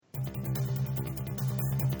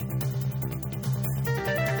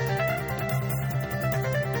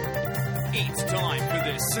It's time for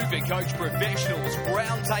the Supercoach Professionals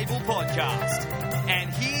Roundtable Podcast.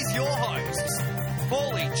 And here's your hosts,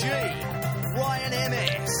 Paulie G, Ryan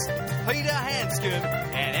MS, Peter Hanscom,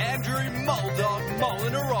 and Andrew Moldog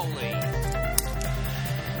Molinaroli.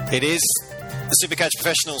 It is the Supercoach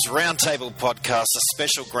Professionals Roundtable Podcast, a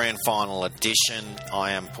special Grand Final edition.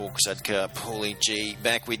 I am Paul Kasadka, Paulie G,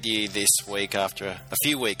 back with you this week after a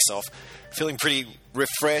few weeks off. Feeling pretty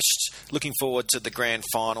refreshed, looking forward to the Grand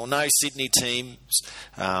Final. No Sydney teams,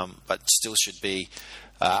 but still should be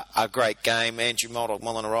a great game. Andrew Moldog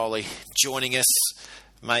Molinaroli joining us.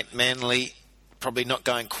 Mate, Manly probably not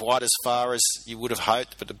going quite as far as you would have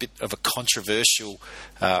hoped, but a bit of a controversial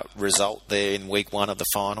result there in week one of the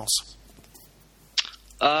finals.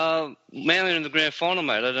 Manly in the grand final,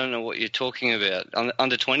 mate. I don't know what you're talking about.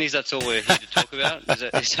 Under 20s, that's all we're here to talk about.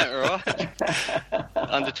 Is that right?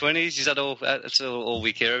 Under 20s, is that all? That's all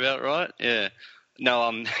we care about, right? Yeah.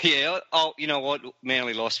 No, yeah. Oh, you know what?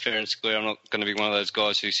 Manly lost fair and square. I'm not going to be one of those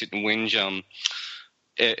guys who sit and whinge.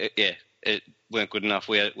 It weren't good enough.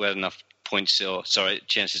 We had enough points,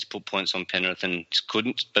 chances to put points on Penrith and just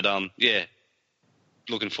couldn't. But yeah,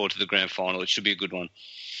 looking forward to the grand final. It should be a good one.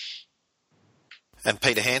 And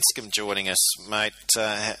Peter Hanscom joining us, mate.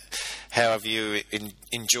 How have you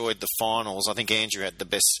enjoyed the finals? I think Andrew had the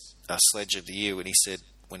best sledge of the year when he said,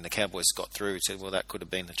 when the Cowboys got through, he said, well, that could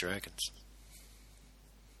have been the Dragons.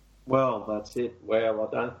 Well, that's it. Well,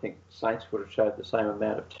 I don't think Saints would have showed the same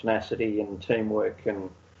amount of tenacity and teamwork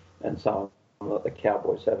and so on that the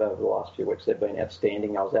Cowboys have over the last few weeks. They've been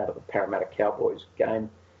outstanding. I was out at the Parramatta Cowboys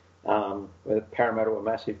game where the Parramatta were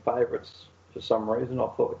massive favourites for some reason. I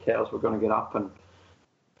thought the Cows were going to get up and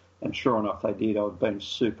sure enough, they did. I've been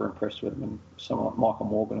super impressed with them. And someone like Michael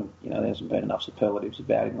Morgan, there hasn't been enough superlatives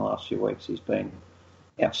about him in the last few weeks. He's been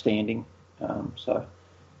outstanding. The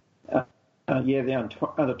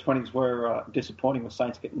under 20s were disappointing with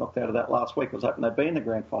Saints getting knocked out of that last week. I was hoping they'd be in the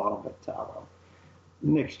grand final, but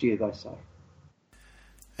next year, they say.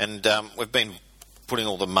 And we've been putting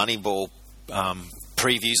all the Moneyball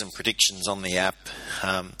previews and predictions on the app.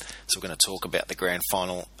 So we're going to talk about the grand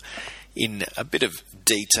final in a bit of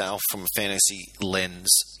detail from a fantasy lens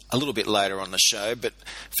a little bit later on the show. But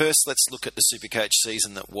first, let's look at the Supercoach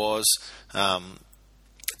season that was.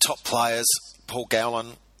 Top players, Paul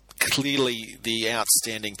Gallen, clearly the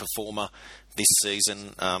outstanding performer this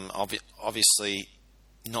season. Obviously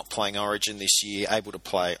not playing Origin this year, able to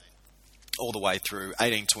play all the way through.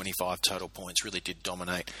 1825 total points, really did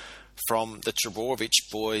dominate. From the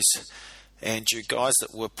Trebojevic boys, Andrew, guys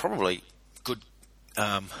that were probably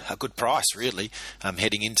a good price, really,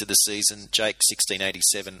 heading into the season. Jake,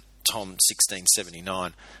 1687, Tom,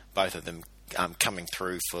 1679, both of them coming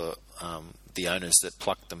through for the owners that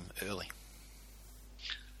plucked them early.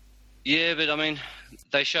 Yeah, but,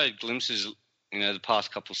 they showed glimpses, the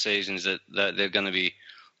past couple of seasons that they're going to be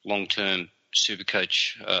long-term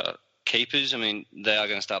Supercoach keepers. They are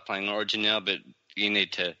going to start playing Origin now, but you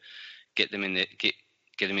need to get them in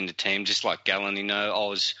get them in the team, just like Gallen. I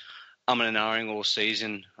was and ahhing all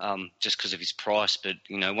season just because of his price, but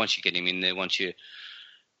once you get him in there,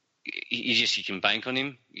 you can bank on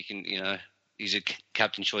him. You can, he's a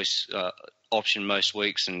captain choice option most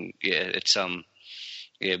weeks, and it's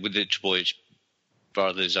with the Trebojevic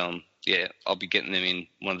brothers, I'll be getting them in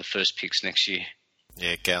one of the first picks next year.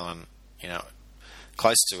 Yeah, Gallen,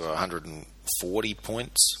 close to 140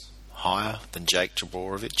 points higher than Jake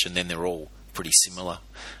Trebojevic, and then they're all pretty similar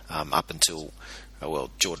up until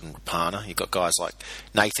Jordan Rapana. You've got guys like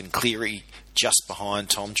Nathan Cleary just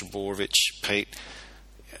behind Tom Trebojevic. Pete,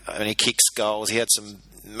 he kicks goals. He had some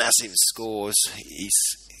massive scores. He's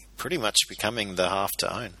pretty much becoming the half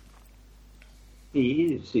to own.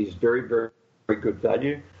 He is. He's very, very, very good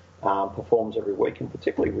value. Performs every week, and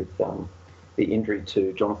particularly with the injury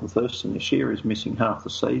to Jonathan Thurston this year, is missing half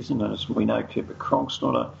the season. And as we know, Kevin Cronk's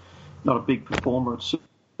not a big performer at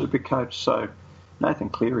Supercoach, so Nathan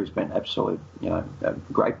Cleary's been absolute, a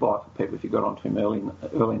great buy for people if you got onto him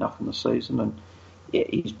early enough in the season. And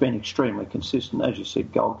he's been extremely consistent, as you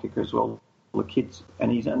said, goal kicker as well. The kids,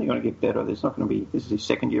 and he's only going to get better. There's not going to be. This is his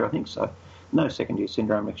second year, I think. So no second year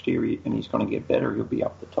syndrome next year, and he's going to get better. He'll be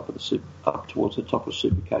up towards the top of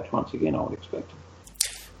Supercoach once again, I would expect.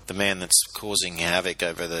 The man that's causing havoc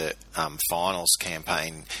over the finals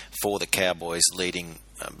campaign for the Cowboys, leading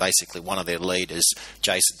basically one of their leaders,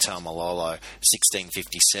 Jason Taumalolo,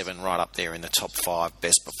 1657, right up there in the top 5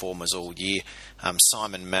 best performers all year.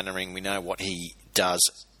 Simon Mannering, we know what he does,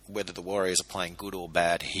 whether the Warriors are playing good or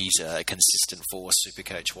bad. He's a consistent force,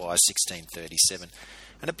 Supercoach-wise, 1637.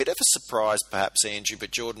 And a bit of a surprise, perhaps, Andrew,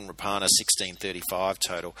 but Jordan Rapana, 1635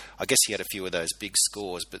 total. I guess he had a few of those big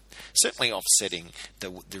scores, but certainly offsetting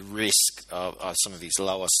the risk of some of his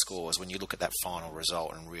lower scores when you look at that final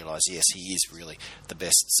result and realise, yes, he is really the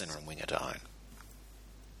best centre and winger to own.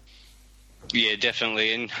 Yeah,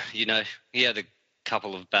 definitely. And, he had a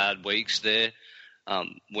couple of bad weeks there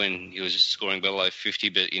when he was scoring below 50,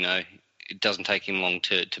 but, it doesn't take him long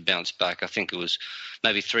to bounce back. I think it was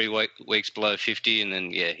maybe 3 weeks below 50, and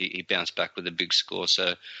then, he bounced back with a big score.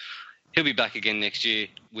 So he'll be back again next year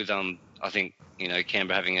with, I think,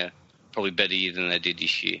 Canberra having a probably better year than they did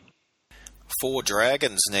this year. 4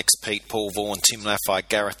 Dragons next, Pete, Paul Vaughan, Tim Laffey,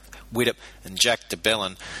 Gareth Widdop and Jack de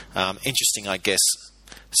Belin. Interesting, I guess.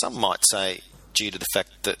 Some might say due to the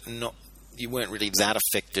fact that you weren't really that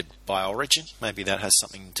affected by Origin. Maybe that has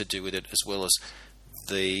something to do with it, as well as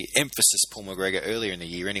the emphasis Paul McGregor earlier in the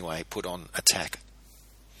year anyway put on attack.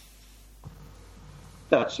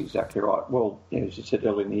 That's exactly right. Well, as you said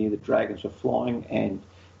earlier in the year, the Dragons were flying, and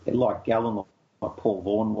like Gallen, like Paul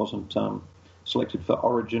Vaughan wasn't selected for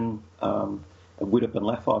Origin. Widdop and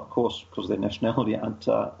Laffey, of course, because of their nationality, aren't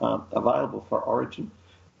available for Origin.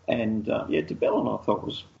 And de Belin, I thought,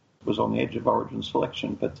 was on the edge of Origin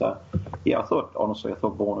selection. But I thought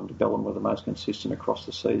Vaughan and de Belin were the most consistent across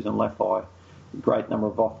the season. Laffey, a great number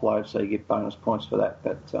of offloads, so you get bonus points for that.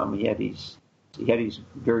 But he had his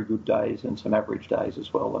very good days and some average days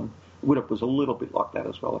as well. And Widdop was a little bit like that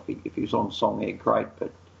as well. If he was on song air, great.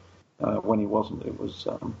 But when he wasn't, it was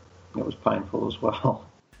painful as well.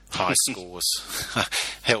 High scores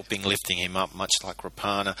lifting him up, much like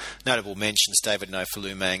Rapana. Notable mentions: David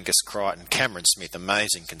Nofoaluma, Angus Crichton, Cameron Smith,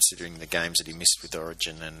 amazing considering the games that he missed with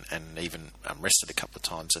Origin and even rested a couple of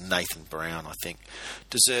times. And Nathan Brown, I think,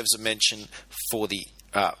 deserves a mention for the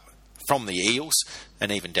from the Eels,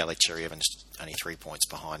 and even Daly Cherry Evans only 3 points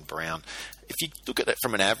behind Brown. If you look at it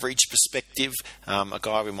from an average perspective, a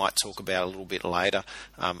guy we might talk about a little bit later,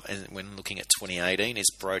 and when looking at 2018, is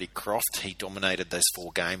Brodie Croft. He dominated those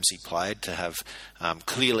 4 games he played to have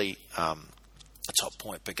clearly a top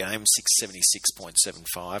point per game,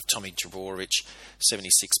 676.75. Tommy Trbojevic,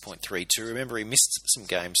 76.32. Remember, he missed some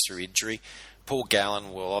games through injury. Paul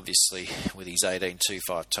Gallen, well, obviously, with his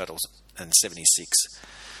 18.25 totals and 76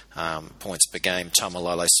 points per game.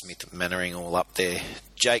 Tamalolo, Smith, Mannering all up there.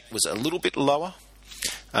 Jake was a little bit lower.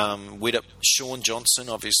 Widdop, Sean Johnson,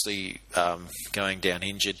 obviously going down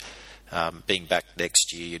injured. Being back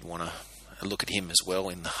next year, you'd want to look at him as well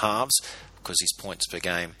in the halves, because his points per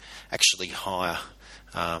game actually higher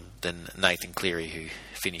than Nathan Cleary, who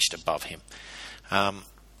finished above him.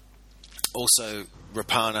 Also,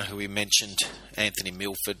 Rapana, who we mentioned, Anthony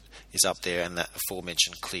Milford is up there, and that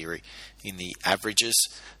aforementioned Cleary in the averages.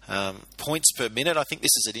 Points per minute, I think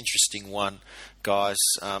this is an interesting one, guys,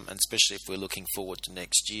 and especially if we're looking forward to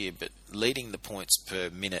next year. But leading the points per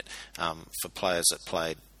minute for players that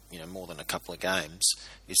played more than a couple of games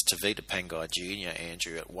is Tavita Pangai Jr.,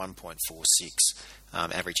 Andrew, at 1.46,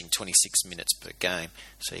 averaging 26 minutes per game.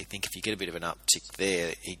 So you think if you get a bit of an uptick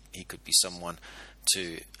there, he could be someone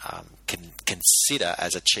to consider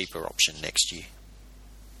as a cheaper option next year.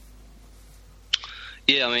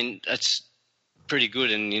 Yeah, I mean, that's pretty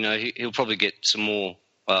good, and he'll probably get some more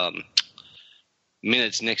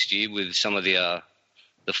minutes next year with some of the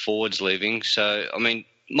forwards leaving. So, I mean,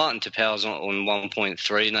 Martin Tapau's on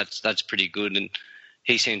 1.3, and that's pretty good, and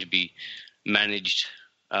he seemed to be managed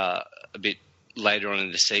a bit later on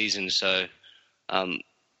in the season. So, I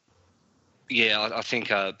think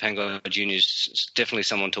Pangai Jr. is definitely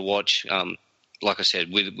someone to watch. Like I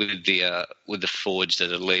said, with the forwards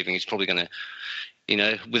that are leaving, he's probably going to,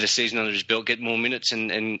 with a season under his belt, get more minutes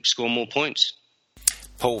and score more points.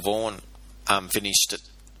 Paul Vaughan finished at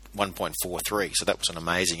 1.43, so that was an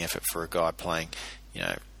amazing effort for a guy playing,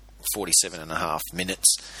 47.5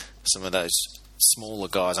 minutes. Some of those smaller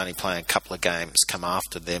guys only playing a couple of games come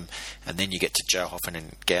after them, and then you get to Joe Hoffman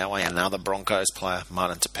and Galway, another Broncos player,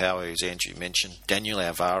 Martin Tapau, who's Andrew mentioned, Daniel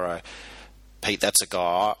Alvaro. Pete, that's a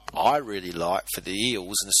guy I really like for the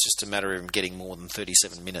Eels, and it's just a matter of him getting more than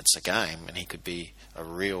 37 minutes a game, and he could be a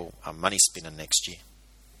real money spinner next year.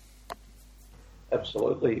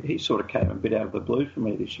 Absolutely. He sort of came a bit out of the blue for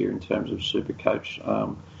me this year in terms of Supercoach.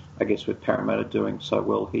 I guess with Parramatta doing so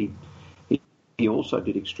well, he also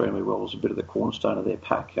did extremely well as a bit of the cornerstone of their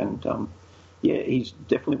pack. And, he's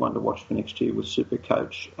definitely one to watch for next year with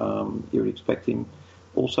Supercoach. You would expect him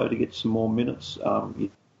also to get some more minutes.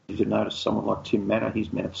 You notice someone like Tim Manor,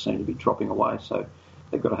 his minutes seem to be dropping away. So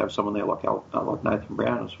they've got to have someone there like Nathan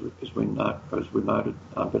Brown, as we noted,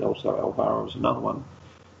 but also Alvaro is another one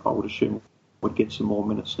I would assume would get some more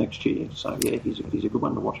minutes next year. So, he's a good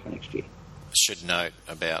one to watch for next year. should note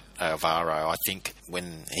about Alvaro, I think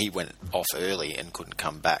when he went off early and couldn't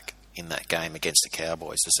come back in that game against the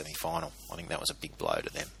Cowboys, the semi-final, I think that was a big blow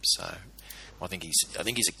to them. So I think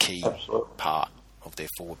he's a key part of their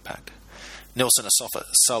forward pack. Nelson Asafa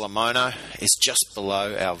Solomono is just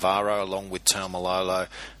below Alvaro, along with Taumalolo.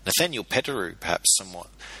 Nathaniel Petteru, perhaps somewhat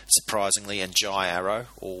surprisingly, and Jai Arrow,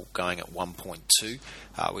 all going at 1.2.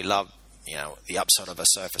 We love, the upside of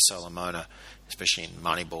Asafa Solomono, especially in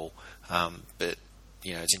Moneyball. But,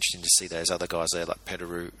 it's interesting to see those other guys there like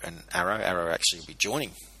Petteru and Arrow. Arrow actually will be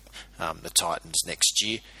joining the Titans next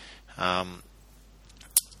year. Paul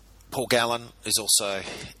Gallen is also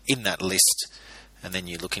in that list. And then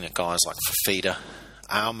you're looking at guys like Fafita,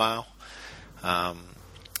 Aumau,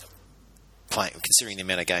 considering the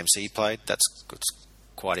amount of games he played, that's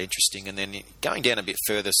quite interesting. And then going down a bit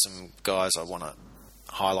further, some guys I want to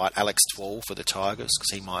highlight. Alex Twall for the Tigers,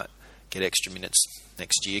 because he might get extra minutes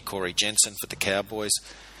next year. Corey Jensen for the Cowboys,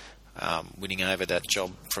 winning over that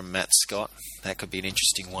job from Matt Scott. That could be an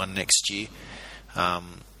interesting one next year.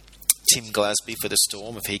 Tim Glasby for the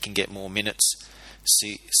Storm, if he can get more minutes.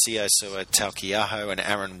 Siosua Taukiaho and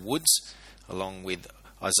Aaron Woods, along with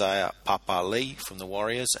Isaiah Papali from the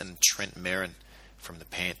Warriors and Trent Merrin from the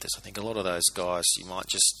Panthers. I think a lot of those guys you might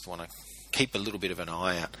just want to keep a little bit of an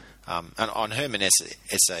eye out. And on Herman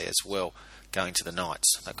Essay as well, going to the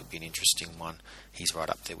Knights. That could be an interesting one. He's right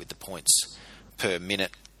up there with the points per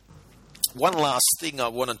minute. One last thing I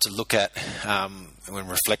wanted to look at when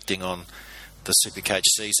reflecting on the Supercoach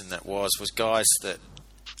season that was guys that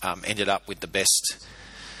ended up with the best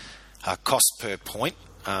cost per point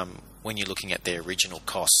when you're looking at their original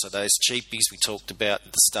costs. So those cheapies we talked about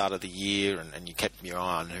at the start of the year and you kept your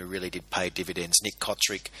eye on who really did pay dividends. Nick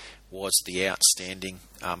Kotrick was the outstanding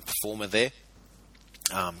performer there,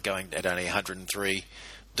 going at only $103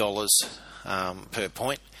 per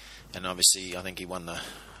point. And obviously I think he won the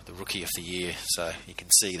Rookie of the Year, so you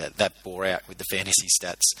can see that bore out with the fantasy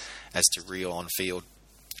stats as to real on-field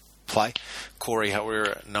play. Corey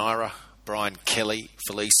Hawera Naira, Brian Kelly,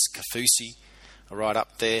 Felice Kafusi are right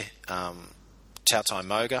up there. Tautai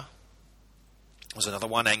Moga was another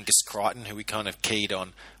one. Angus Crichton, who we kind of keyed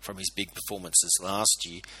on from his big performances last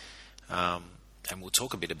year. And we'll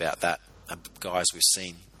talk a bit about that, guys we've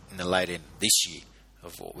seen in the late end this year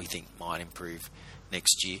of what we think might improve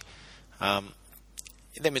next year.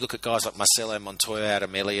 Then we look at guys like Marcelo Montoya,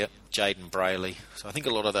 Adam Elliott, Jaden Brayley. So I think a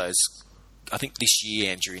lot of those, I think this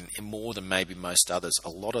year, Andrew, in more than maybe most others, a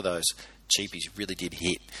lot of those cheapies really did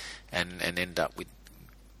hit and end up with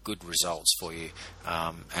good results for you.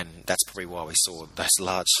 And that's probably why we saw those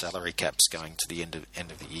large salary caps going to the end of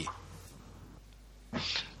the year.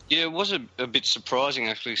 Yeah, it was a bit surprising,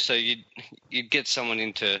 actually. So you'd get someone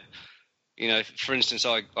into, for instance,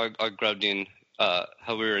 I grabbed in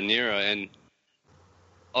Hawera Naira, and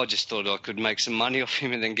I just thought I could make some money off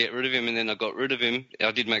him and then get rid of him, and then I got rid of him.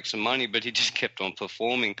 I did make some money, but he just kept on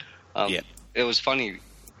performing. It was funny.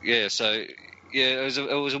 Yeah, so,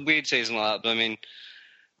 it was a weird season like that, but I mean,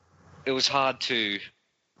 it was hard to,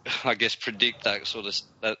 I guess, predict those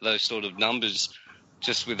sort of numbers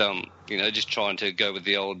just with, just trying to go with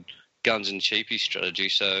the old guns and cheapie strategy.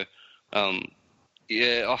 So,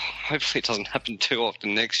 hopefully it doesn't happen too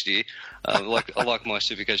often next year. I like my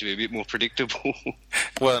Supercoach to be a bit more predictable.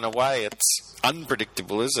 Well, in a way, it's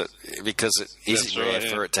unpredictable, is it? Because it is rare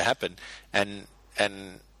for it to happen. And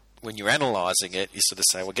when you're analysing it, you sort of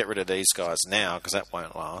say, well, get rid of these guys now because that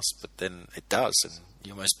won't last. But then it does, and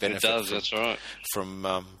you almost benefit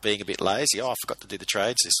from being a bit lazy. Oh, I forgot to do the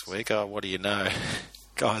trades this week. Oh, what do you know?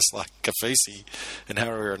 Guys like Kafusi and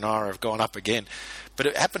Hawera Naira have gone up again. But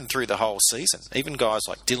it happened through the whole season. Even guys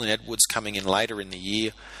like Dylan Edwards coming in later in the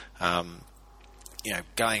year,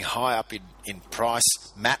 going high up in price.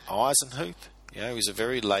 Matt Eisenhuth, he was a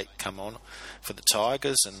very late come on for the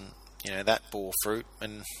Tigers, and that bore fruit.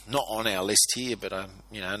 And not on our list here, but I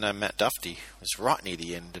know Matt Duffy was right near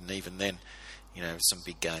the end, and even then, some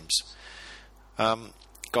big games.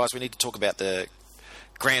 Guys, we need to talk about the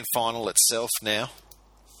Grand Final itself now.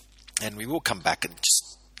 And we will come back and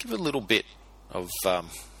just give a little bit of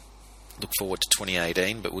look forward to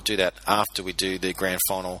 2018, but we'll do that after we do the Grand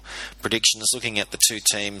Final predictions. Looking at the two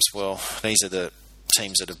teams, well, these are the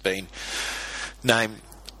teams that have been named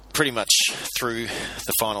pretty much through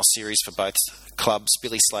the final series for both clubs.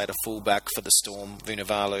 Billy Slater, fullback for the Storm.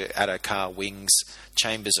 Vunivalu, Adokar, wings.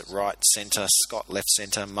 Chambers at right centre. Scott, left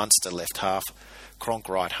centre. Munster, left half. Cronk,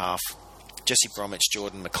 right half. Jesse Bromwich,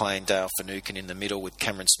 Jordan McLean, Dale Finucane in the middle with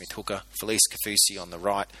Cameron Smith-Hooker, Felice Kafusi on the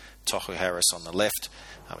right, Tohu Harris on the left.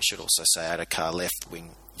 I should also say Adokar left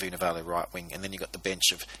wing, Vunivalu right wing, and then you've got the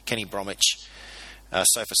bench of Kenny Bromwich,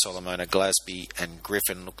 Sofa Solomona, Glasby and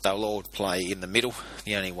Griffin, look, they'll all play in the middle.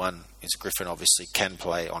 The only one is Griffin, obviously, can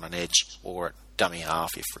play on an edge or at dummy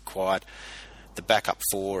half if required. The backup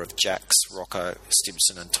four of Jacks, Rocco,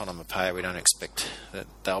 Stimson and Tonamapea, we don't expect that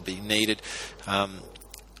they'll be needed.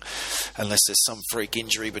 Unless there's some freak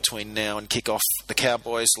injury between now and kick-off. The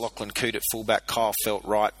Cowboys, Lachlan Coote at fullback, Kyle Felt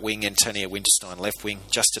right wing, Antonio Winterstein left wing.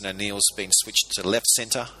 Justin O'Neill's been switched to left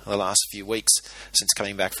centre the last few weeks since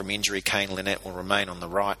coming back from injury. Kane Lynette will remain on the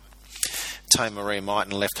right. Tame Marie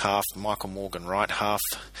Mighton left half, Michael Morgan right half,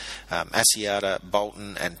 Asiata,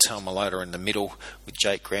 Bolton and Talmalota in the middle, with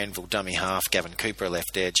Jake Granville dummy half, Gavin Cooper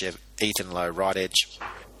left edge, Ethan Lowe right edge.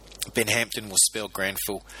 Ben Hampton will spell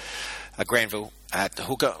Granville at the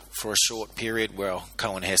hooker for a short period, while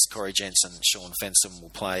Cohen Hess, Corey Jensen, Sean Fensom will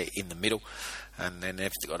play in the middle. And then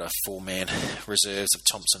they've got a four-man reserves of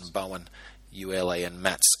Thompson, Bowen, ULA and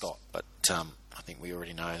Matt Scott. But I think we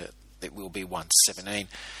already know that it will be 117.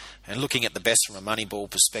 And looking at the best from a Moneyball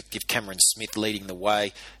perspective, Cameron Smith leading the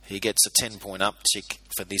way. He gets a 10-point uptick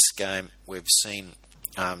for this game. We've seen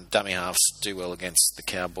dummy halves do well against the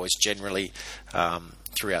Cowboys generally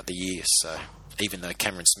throughout the year. So even though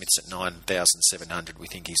Cameron Smith's at 9,700, we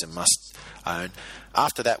think he's a must-own.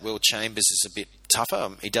 After that, Will Chambers is a bit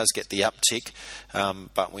tougher. He does get the uptick,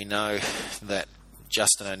 but we know that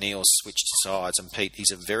Justin O'Neill switched sides, and Pete,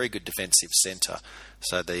 he's a very good defensive centre.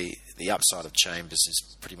 So the upside of Chambers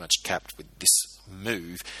is pretty much capped with this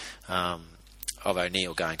move of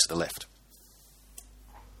O'Neill going to the left.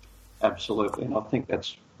 Absolutely, and I think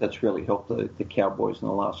that's really helped the Cowboys in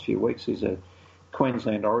the last few weeks. He's a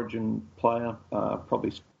Queensland Origin player,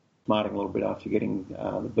 probably smarting a little bit after getting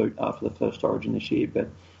the boot after the first Origin this year, but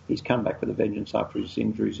he's come back with a vengeance after his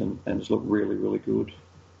injuries and has looked really, really good.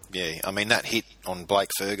 Yeah, I mean, that hit on Blake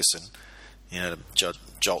Ferguson, to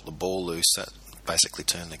jolt the ball loose, that basically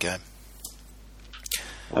turned the game.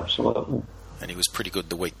 Absolutely. And he was pretty good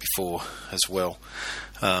the week before as well.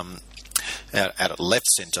 Out at left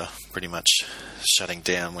centre, pretty much shutting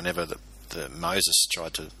down whenever the Moses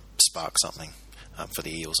tried to spark something for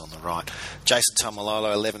the Eels on the right. Jason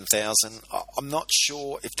Tamalolo, 11,000. I'm not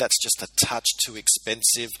sure if that's just a touch too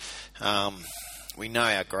expensive. We know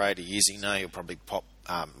how great he is. He'll probably top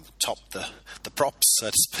the props, so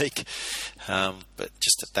to speak. But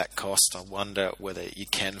just at that cost, I wonder whether you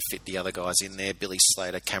can fit the other guys in there. Billy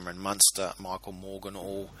Slater, Cameron Munster, Michael Morgan,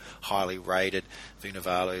 all highly rated.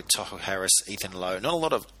 Vunivalu, Tohu Harris, Ethan Lowe. Not a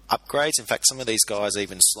lot of upgrades. In fact, some of these guys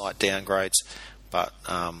even slight downgrades. But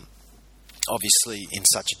obviously, in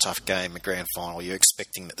such a tough game, a grand final, you're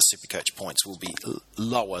expecting that the Supercoach points will be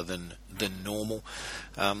lower than normal.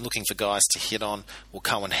 Looking for guys to hit on. Well,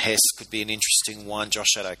 Cohen Hess could be an interesting one.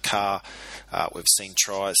 Josh Adokar, we've seen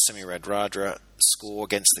tries. Semi Radradra score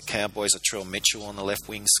against the Cowboys. Latrell Mitchell on the left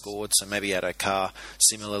wing scored, so maybe Adokar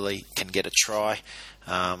similarly can get a try.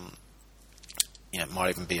 It might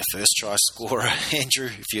even be a first try scorer, Andrew,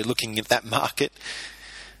 if you're looking at that market.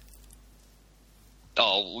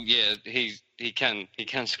 Oh yeah, he can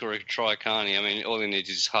score a try, can't he? I mean, all he needs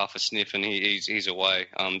is half a sniff, and he's away.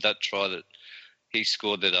 That try that he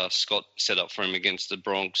scored that Scott set up for him against the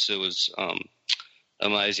Bronx, it was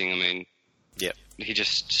amazing. I mean, yeah, he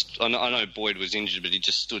just I know Boyd was injured, but he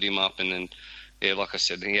just stood him up, and then like I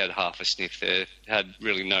said, he had half a sniff there. Had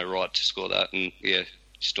really no right to score that, and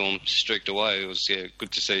Storm streaked away. It was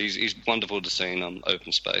good to see. He's wonderful to see in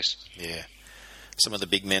open space. Yeah. Some of the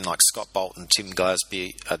big men like Scott Bolton, Tim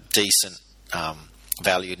Glasby are decent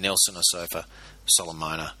valued. Nelson Asofa,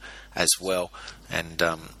 Solomona as well. And,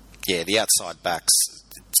 the outside backs,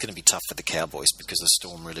 it's going to be tough for the Cowboys because the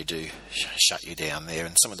Storm really do shut you down there.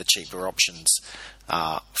 And some of the cheaper options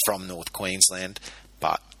are from North Queensland,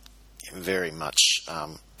 but very much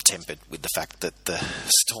tempered with the fact that the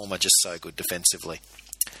Storm are just so good defensively.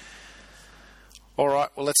 All right,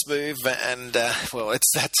 well, let's move, and,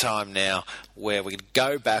 it's that time now where we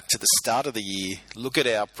go back to the start of the year, look at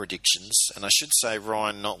our predictions, and I should say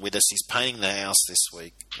Ryan not with us, he's paying the house this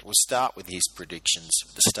week. We'll start with his predictions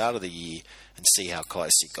at the start of the year and see how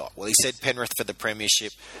close he got. Well, he said Penrith for the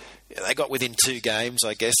premiership. They got within 2 games,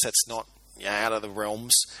 I guess. That's not out of the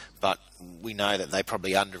realms, but we know that they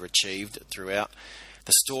probably underachieved throughout.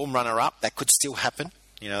 The Storm runner-up, that could still happen.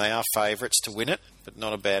 They are favourites to win it, but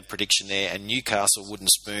not a bad prediction there. And Newcastle, wooden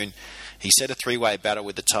spoon. He said a 3-way battle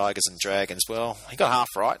with the Tigers and Dragons. Well, he got half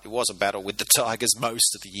right. It was a battle with the Tigers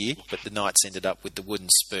most of the year, but the Knights ended up with the wooden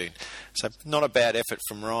spoon. So not a bad effort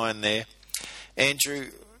from Ryan there.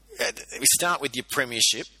 Andrew, we start with your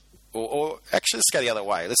premiership. Or actually, let's go the other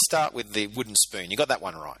way. Let's start with the wooden spoon. You got that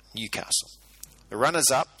one right, Newcastle. The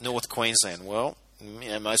runners-up, North Queensland. Well,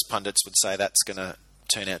 most pundits would say that's going to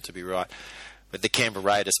turn out to be right. But the Canberra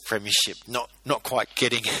Raiders premiership, not quite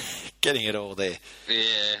getting it all there.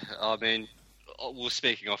 Yeah, I mean, we were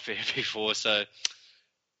speaking off air before, so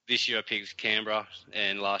this year I picked Canberra,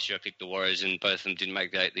 and last year I picked the Warriors, and both of them didn't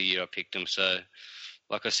make the year I picked them. So,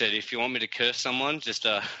 like I said, if you want me to curse someone, just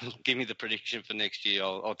give me the prediction for next year.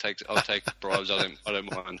 I'll take bribes. I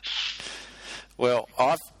don't mind. Well,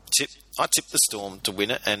 I tipped the Storm to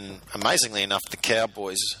win it, and amazingly enough, the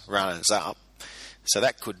Cowboys runners up. So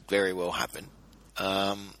that could very well happen.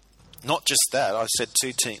 Not just that, I said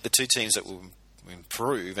the two teams that will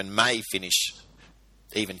improve and may finish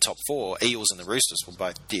even top four, Eels and the Roosters will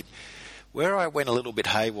both did. Where I went a little bit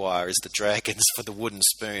haywire is the Dragons for the wooden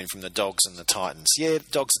spoon from the Dogs and the Titans. Yeah,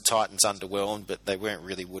 Dogs and Titans underwhelmed, but they weren't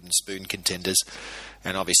really wooden spoon contenders.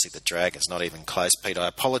 And obviously the Dragons, not even close. Pete, I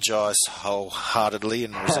apologise wholeheartedly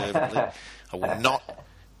and reservedly. I will not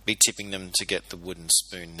be tipping them to get the wooden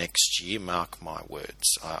spoon next year, mark my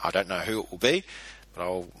words. I don't know who it will be, but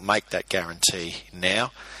I'll make that guarantee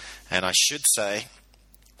now. And I should say,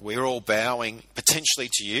 we're all bowing potentially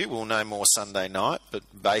to you. We'll know more Sunday night, but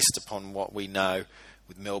based upon what we know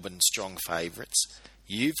with Melbourne strong favourites,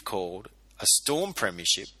 you've called a Storm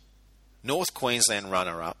premiership, North Queensland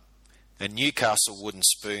runner-up, and Newcastle wooden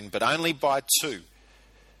spoon, but only by 2.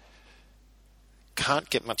 Can't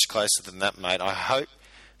get much closer than that, mate. I hope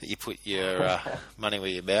that you put your money where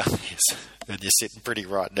your mouth is, and you're sitting pretty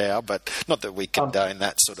right now, but not that we condone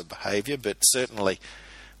that sort of behaviour, but certainly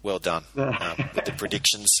well done with the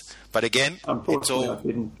predictions. But again, it's all... I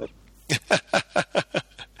didn't.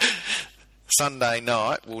 Sunday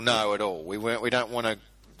night, we'll know it all. We don't want to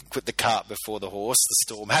put the cart before the horse. The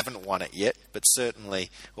Storm haven't won it yet, but certainly,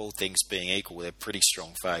 all things being equal, they're pretty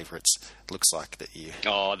strong favourites. Looks like that you...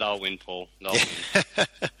 Oh, they'll win, Paul. They'll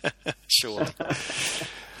win. Surely.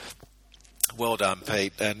 Well done,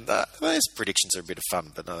 Pete. And those predictions are a bit of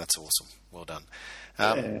fun, but no, that's awesome. Well done.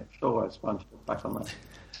 Yeah, it's always fun to look back on that.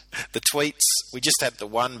 The tweets, we just had the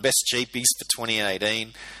one best cheapies for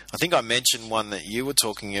 2018. I think I mentioned one that you were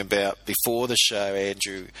talking about before the show,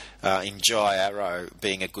 Andrew, in Jai Arrow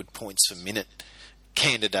being a good points per minute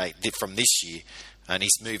candidate from this year, and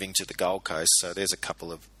he's moving to the Gold Coast, so there's a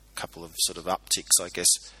couple of sort of upticks, I guess,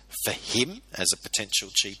 for him as a potential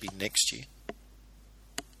cheapie next year.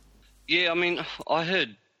 Yeah, I mean, I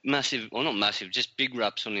heard massive, well, not massive, just big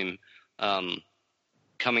raps on him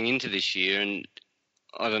coming into this year, and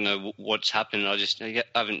I don't know what's happened. I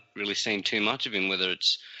haven't really seen too much of him, whether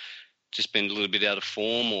it's just been a little bit out of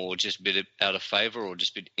form or just a bit out of favour or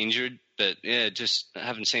just a bit injured. But, yeah, just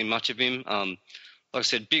haven't seen much of him. Like I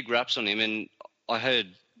said, big raps on him, and I heard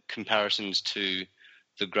comparisons to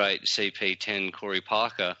the great CP10 Corey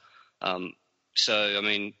Parker. So, I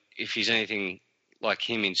mean, if he's anything like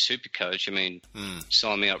him in Supercoach, I mean,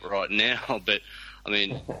 sign me up right now. But, I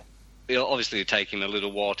mean... Obviously, it'll take him a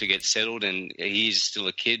little while to get settled, and he is still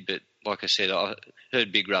a kid. But like I said, I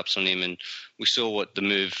heard big raps on him, and we saw what the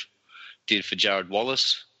move did for Jared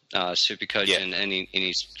Wallace, Supercoach, and in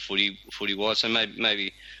his footy wise. So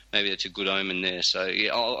maybe that's a good omen there. So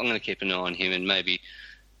yeah, I'm going to keep an eye on him, and maybe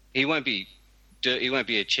he won't be a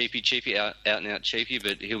cheapie out and out cheapie,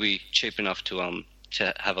 but he'll be cheap enough to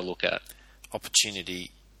have a look at.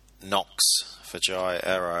 Opportunity knocks for Jai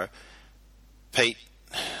Arrow. Pete,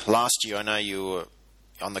 last year I know you were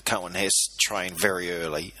on the Cohen Hess train very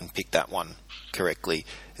early and picked that one correctly.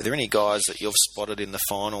 Are there any guys that you've spotted in the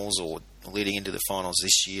finals or leading into the finals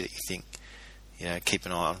this year that you think, keep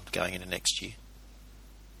an eye on going into next year?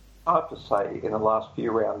 I have to say, in the last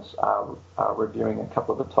few rounds, reviewing a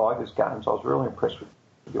couple of the Tigers games, I was really impressed with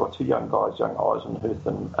your two young guys, young Eisenhuth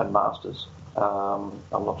and Masters. I'm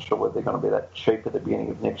not sure whether they're going to be that cheap at the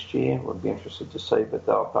beginning of next year. Would be interested to see, but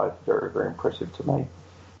they were both very, very impressive to me.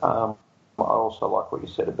 I also like what you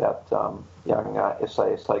said about young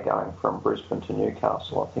SASA going from Brisbane to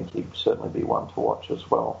Newcastle. I think he'd certainly be one to watch as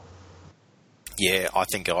well. Yeah, I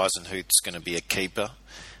think Eisenhuth's going to be a keeper.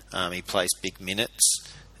 He plays big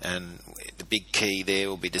minutes, and the big key there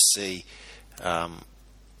will be to see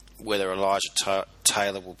whether Elijah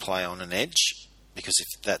Taylor will play on an edge, because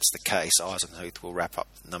if that's the case, Eisenhuth will wrap up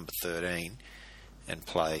number 13 and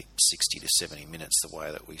play 60 to 70 minutes the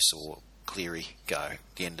way that we saw Cleary go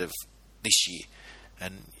at the end of this year.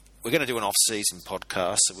 And we're going to do an off-season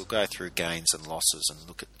podcast, so we'll go through gains and losses and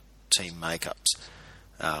look at team makeups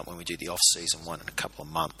when we do the off-season one in a couple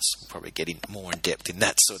of months. We'll probably get more in depth in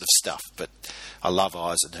that sort of stuff, but I love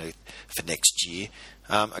Eisenhuth for next year.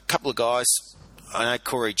 A couple of guys, I know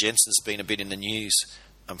Corey Jensen's been a bit in the news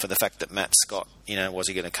for the fact that Matt Scott, was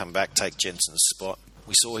he going to come back, take Jensen's spot?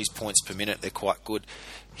 We saw his points per minute; they're quite good.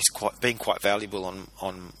 He's been quite valuable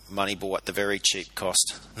on Moneyball at the very cheap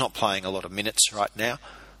cost. Not playing a lot of minutes right now.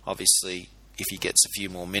 Obviously, if he gets a few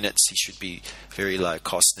more minutes, he should be very low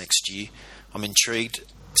cost next year. I'm intrigued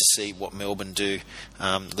to see what Melbourne do.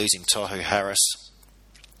 Losing Tohu Harris.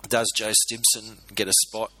 Does Joe Stimson get a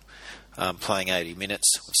spot playing 80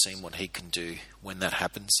 minutes? We've seen what he can do when that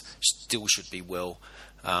happens. Still should be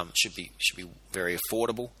should be very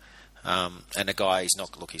affordable. And a guy, he's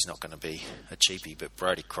not going to be a cheapie, but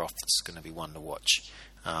Brodie Croft's going to be one to watch.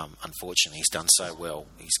 Unfortunately, he's done so well,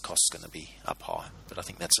 his cost's going to be up high. But I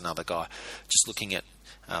think that's another guy. Just looking at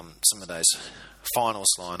some of those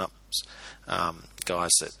finals lineups,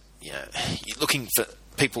 guys that, you're looking for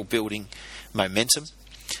people building momentum,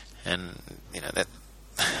 and that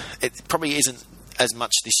it probably isn't as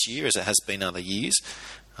much this year as it has been other years,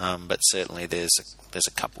 but certainly there's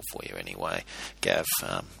a couple for you anyway, Gav.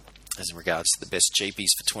 As in regards to the best cheapies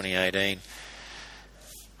for 2018.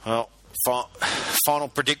 Well, final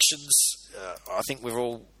predictions. I think we're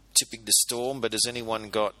all tipping the Storm, but has anyone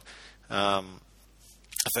got a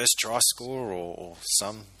first try score or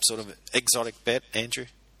some sort of exotic bet, Andrew?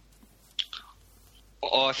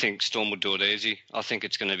 I think Storm will do it easy. I think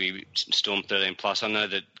it's going to be Storm 13+. I know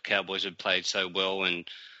that Cowboys have played so well and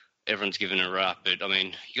everyone's given a rap, but I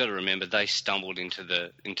mean, you got to remember they stumbled into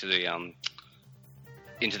the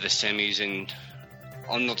semis, and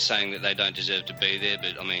I'm not saying that they don't deserve to be there,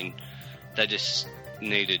 but I mean, they just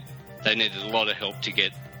needed a lot of help to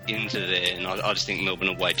get into there, and I just think Melbourne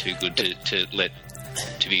are way too good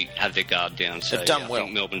to have their guard down. So they've done well. I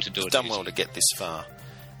think Melbourne to do it. Done well to get this far,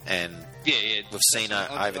 and we've seen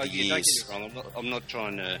over the years. Don't get me wrong. I'm not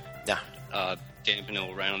trying to dampen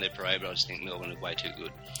all around on their parade, but I just think Melbourne are way too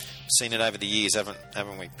good. Seen it over the years, haven't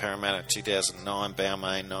we? Parramatta 2009,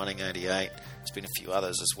 Balmain 1988. There's been a few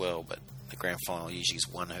others as well, but the grand final usually is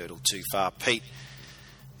one hurdle too far. Pete,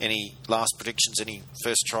 any last predictions? Any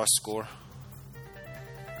first try score?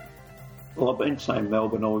 Well, I've been saying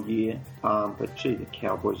Melbourne all year, but gee, the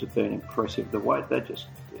Cowboys have been impressive. The way they just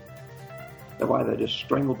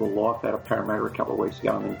strangled the life out of Parramatta a couple of weeks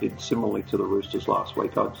ago, and then did similarly to the Roosters last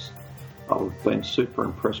week. I've been super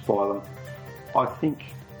impressed by them.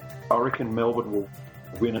 I reckon Melbourne will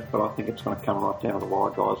win it, but I think it's going to come right down to the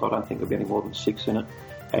wire, guys. I don't think there'll be any more than 6 in it,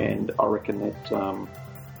 and I reckon that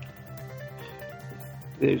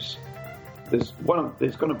there's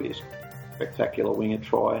going to be a spectacular winger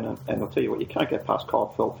try, and I'll tell you what, you can't get past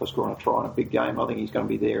Kyle Feldt for scoring a try in a big game. I think he's going to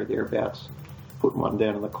be there or thereabouts, putting one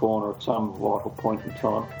down in the corner at some vital point in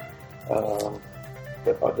time.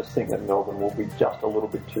 But I just think that Melbourne will be just a little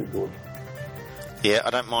bit too good. Yeah, I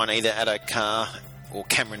don't mind either Addo Carr or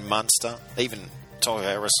Cameron Munster, even Tohu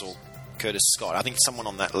Harris or Curtis Scott. I think someone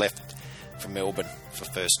on that left for Melbourne for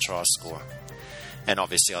first try score. And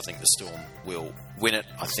obviously I think the Storm will win it.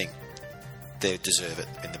 I think they deserve it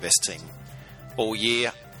in the best team all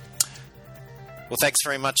year. Well, thanks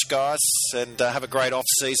very much, guys, and have a great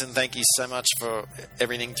off-season. Thank you so much for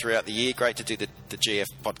everything throughout the year. Great to do the GF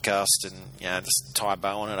podcast and just tie a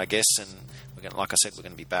bow on it, I guess. And we're going, like I said, we're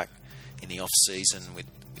going to be back in the off-season with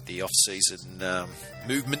the off-season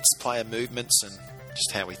movements, player movements, and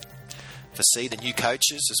just how we foresee the new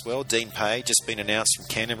coaches as well. Dean Page has been announced from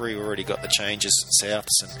Canterbury. We've already got the changes at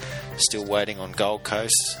Souths and still waiting on Gold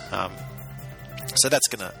Coast. So that's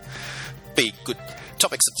going to be good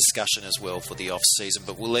topics of discussion as well for the off-season,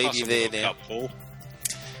 but we'll leave you there now.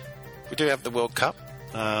 We do have the World Cup.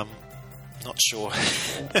 Not sure.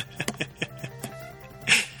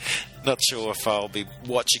 Not sure if I'll be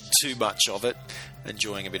watching too much of it.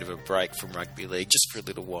 Enjoying a bit of a break from rugby league just for a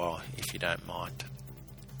little while, if you don't mind.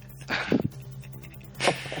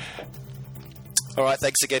 All right,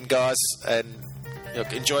 thanks again, guys, and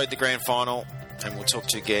enjoyed the grand final, and we'll talk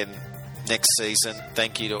to you again next season.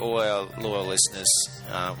 Thank you to all our loyal listeners.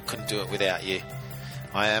 Couldn't do it without you.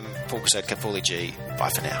 I am Paul Kapuli G. Bye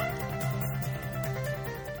for now.